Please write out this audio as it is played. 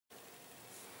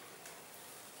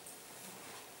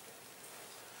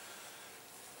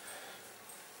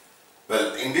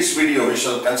Well, in this video we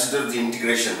shall consider the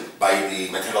integration by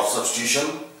the method of substitution.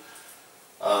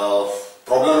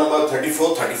 Problem number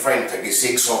 34, 35 and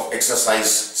 36 of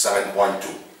exercise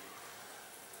 7.2.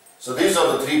 So these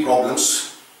are the three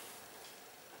problems.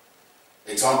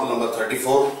 Example number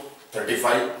 34,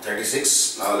 35,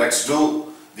 36. Now let's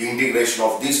do the integration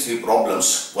of these three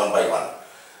problems one by one.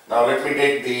 Now let me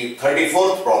take the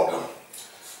 34th problem.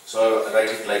 So I'll write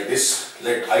it like this.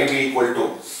 Let I be equal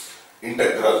to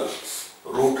integral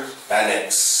root tan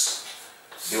x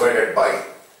divided by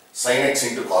sin x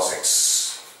into cos x.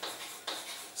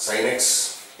 Sin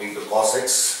x into cos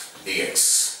x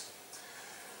dx.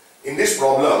 In this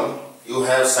problem, you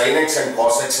have sin x and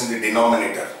cos x in the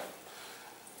denominator.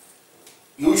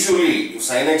 Usually, if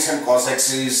sin x and cos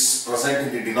x is present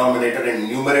in the denominator and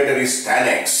numerator is tan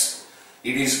x,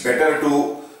 it is better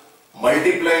to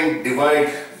multiply and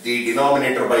divide the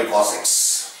denominator by cos x.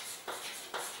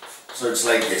 So it's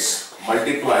like this: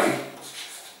 multiply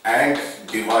and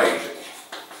divide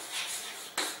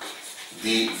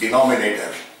the denominator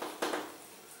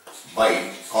by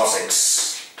cos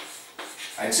x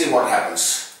and see what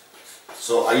happens.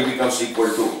 So I becomes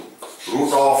equal to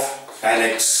root of tan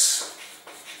x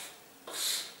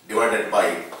divided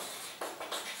by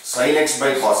sin x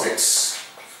by cos x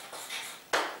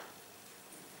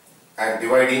and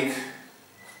dividing,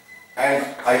 and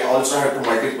I also have to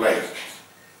multiply.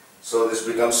 So this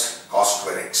becomes cos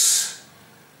square x.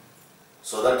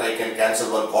 So that I can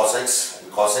cancel one cos x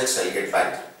and cos x, I will get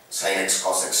back sin x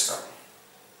cos x term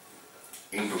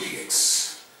into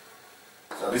dx.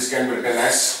 Now this can be written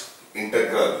as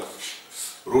integral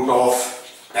root of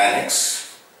tan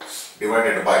x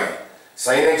divided by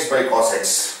sin x by cos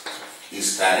x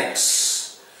is tan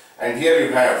x, and here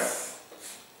you have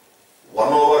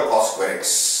 1 over cos square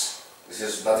x. This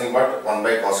is nothing but 1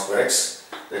 by cos square x,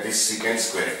 that is secant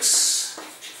square x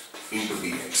into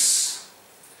dx.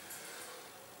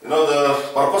 You know,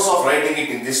 the purpose of writing it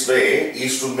in this way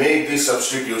is to make the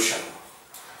substitution.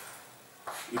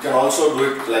 You can also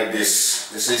do it like this.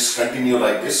 This is continue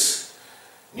like this.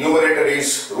 Numerator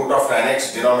is root of tan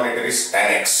x, denominator is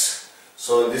tan x.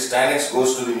 So this tan x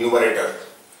goes to the numerator.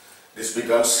 This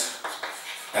becomes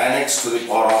tan x to the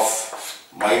power of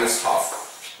minus half.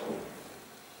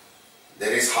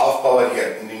 There is half power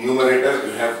here. In the numerator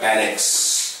you have tan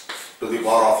x to the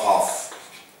power of half.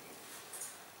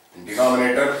 In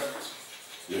denominator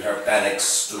you have tan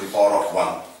x to the power of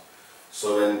 1.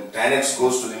 So when tan x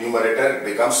goes to the numerator, it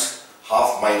becomes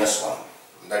half minus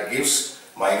 1. That gives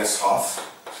minus half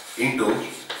into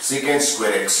secant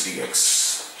square x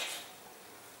dx.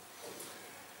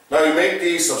 Now you make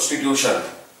the substitution.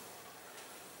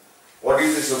 What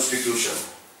is the substitution?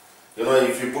 You know,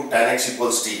 if you put tan x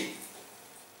equals t,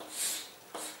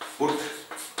 put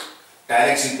tan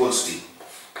x equals t.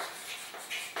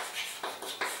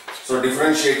 So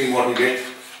differentiating, what you get?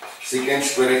 Secant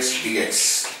square x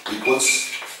dx equals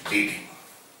dt.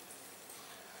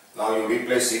 Now you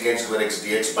replace secant square x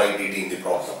dx by dt in the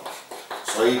problem.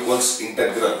 So equals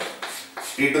integral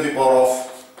t to the power of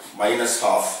minus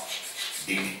half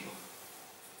dt.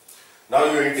 Now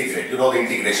you integrate. You know the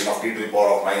integration of t to the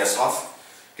power of minus half.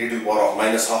 T to the power of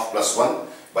minus half plus 1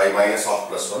 by minus half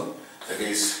plus 1. That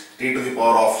is t to the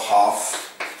power of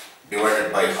half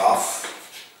divided by half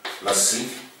plus c.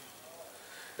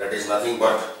 That is nothing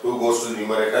but 2 goes to the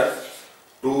numerator,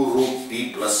 2 root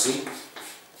t plus c.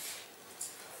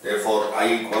 Therefore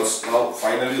I equals, now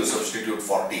finally you substitute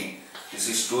for t. This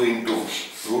is 2 into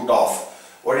root of,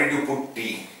 what did you put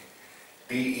t?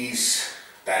 T is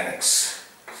tan x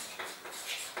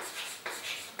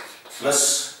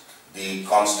plus the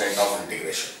constant of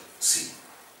integration c.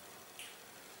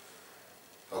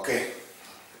 Okay,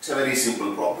 it's a very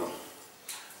simple problem.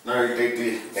 Now we'll take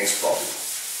the next problem.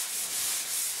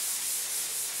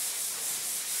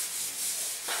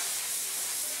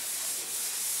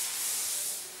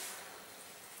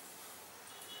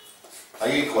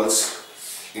 I equals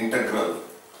integral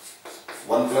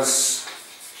 1 plus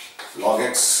log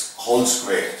x whole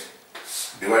square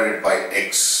divided by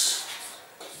x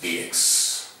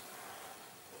dx.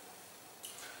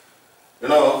 You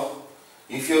know,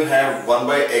 if you have 1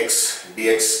 by x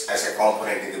dx as a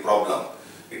component in the problem,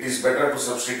 it is better to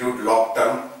substitute log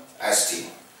term as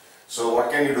t. So what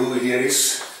can you do here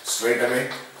is straight away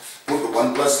put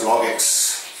 1 plus log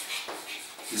x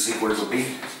is equal to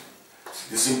t.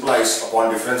 This implies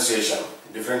upon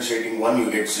differentiating 1 you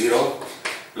get 0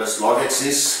 plus log x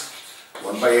is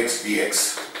 1 by x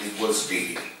dx equals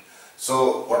dt.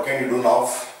 So what can you do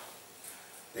now?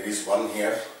 There is 1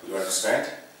 here, you understand?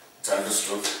 It's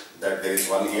understood that there is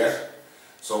 1 here.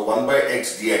 So 1 by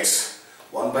x dx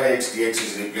 1 by x dx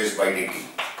is replaced by dt.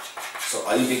 So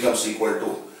I becomes equal to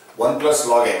 1 plus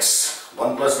log x.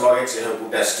 1 plus log x you have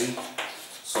put as t.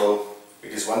 So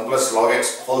it is 1 plus log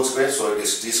x whole square, so it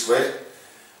is t square.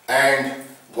 And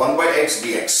 1 by x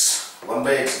dx. 1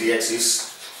 by x dx is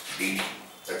dt.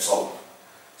 That's all.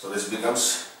 So this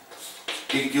becomes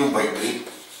t cube by 3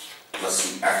 plus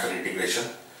c after integration,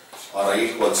 or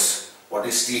I equals, what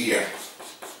is t here?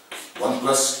 1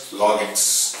 plus log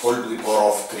x whole to the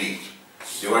power of 3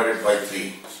 divided by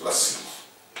 3 plus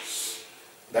c.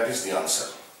 That is the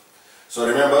answer. So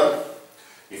remember,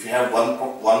 if you have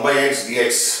 1 by x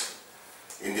dx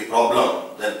in the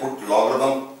problem, then put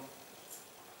logarithm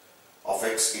of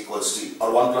x equals t,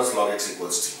 or 1 plus log x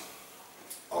equals t.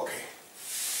 Okay.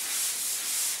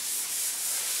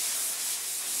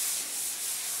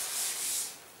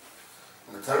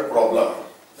 The third problem,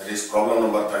 that is problem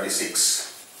number 36.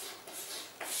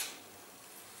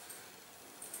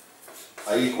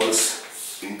 I equals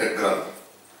integral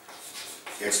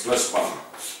x plus 1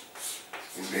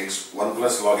 into x 1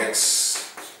 plus log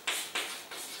x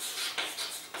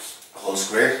whole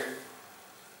square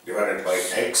divided by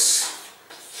x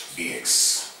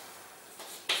dx.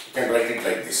 You can write it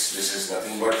like this. This is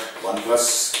nothing but 1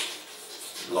 plus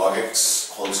log x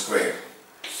whole square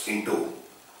into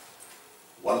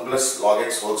 1 plus log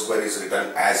x whole square is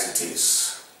written as it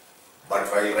is. But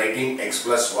while writing x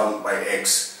plus 1 by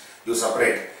x, you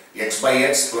separate x by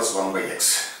x plus 1 by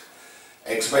x.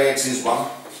 X by x is 1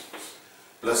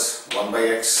 plus 1 by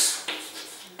x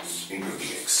into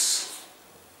dx.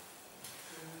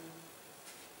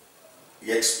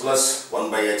 X plus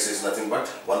 1 by x is nothing but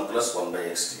 1 plus 1 by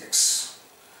x dx.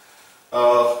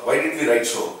 Why did we write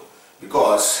so?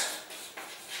 Because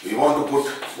we want to put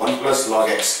 1 plus log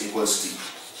x equals t.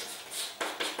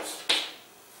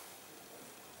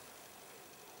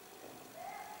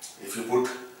 If you put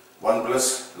 1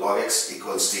 plus log x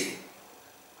equals t,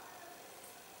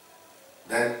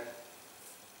 then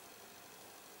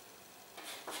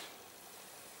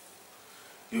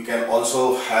you can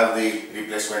also have the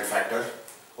replacement factor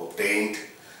obtained.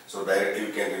 So directly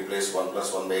you can replace 1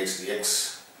 plus 1 by x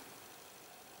dx.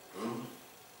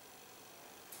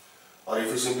 Or if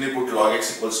you simply put log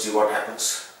x equals t, what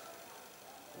happens?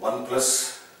 1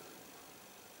 plus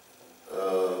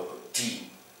t,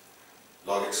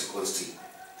 log x equals t.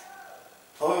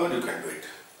 However you can do it.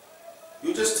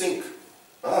 You just think,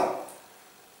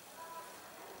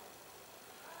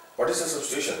 what is the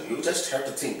substitution? You just have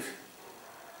to think.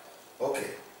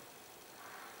 Okay.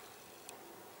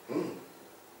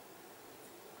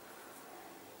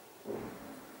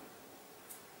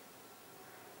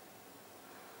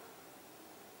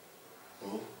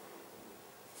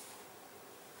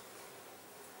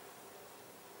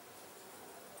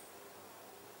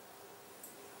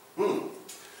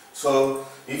 So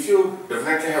if you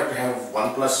definitely have to have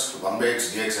 1 plus 1 by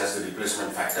x dx as the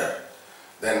replacement factor,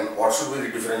 then what should be the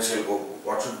differential?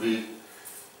 What should be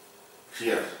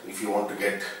here if you want to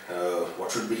get,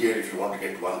 what should be here if you want to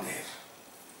get 1 there?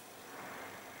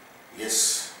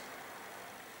 Yes.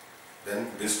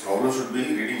 Then this problem should be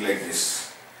reading like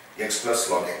this, x plus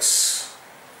log x.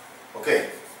 Okay.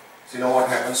 See now what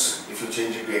happens if you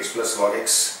change it to x plus log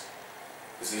x.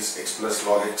 This is x plus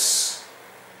log x.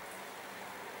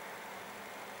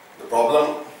 The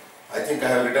problem, I think I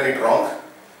have written it wrong.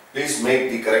 Please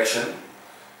make the correction.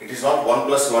 It is not 1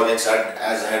 plus log x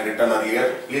as I had written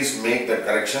earlier. Please make that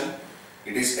correction.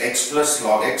 It is x plus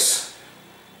log x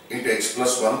into x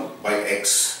plus 1 by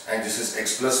x, and this is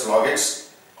x plus log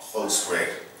x whole square.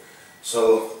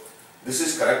 So this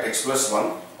is correct, x plus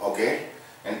 1, okay,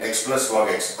 and x plus log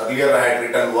x. Earlier I had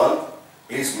written 1.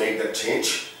 Please make that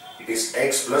change. It is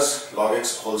x plus log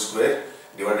x whole square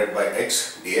divided by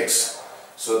x dx.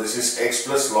 So this is x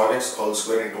plus log x whole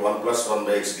square into 1 plus 1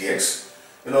 by x dx.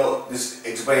 You know, this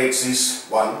x by x is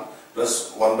 1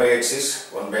 plus 1 by x is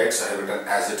 1 by x. I have written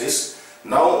as it is.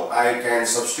 Now I can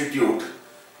substitute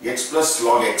x plus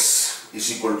log x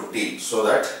is equal to t, so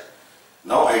that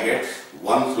now I get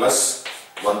 1 plus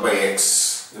 1 by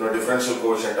x. You know, differential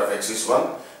coefficient of x is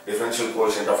 1, differential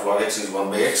coefficient of log x is 1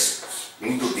 by x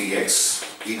into dx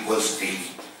equals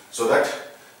dt. So that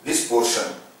this portion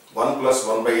 1 plus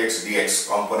 1 by x dx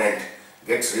component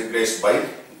gets replaced by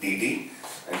dt,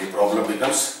 and the problem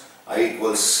becomes I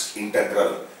equals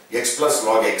integral x plus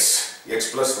log x.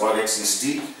 X plus log x is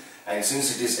t, and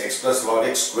since it is x plus log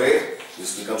x square,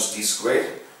 this becomes t square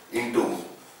into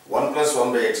 1 plus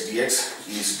 1 by x dx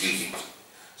is dt.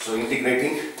 So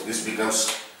integrating, this becomes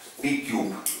t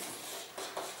cube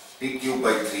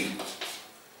by 3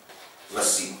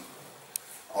 plus c,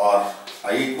 or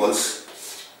I equals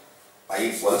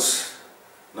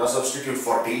Now substitute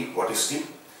for t. What is t?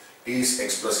 T is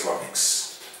x plus log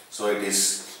x. So it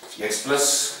is x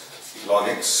plus log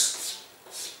x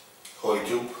whole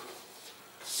cube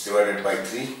divided by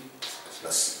 3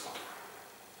 plus 0.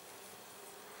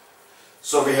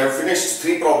 So we have finished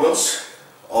 3 problems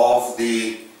of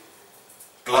the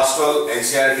class 12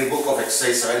 NCERT book of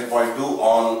exercise 7.2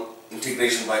 on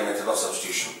integration by method of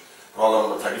substitution. Problem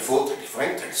number 34,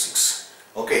 35, 36.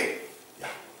 Okay.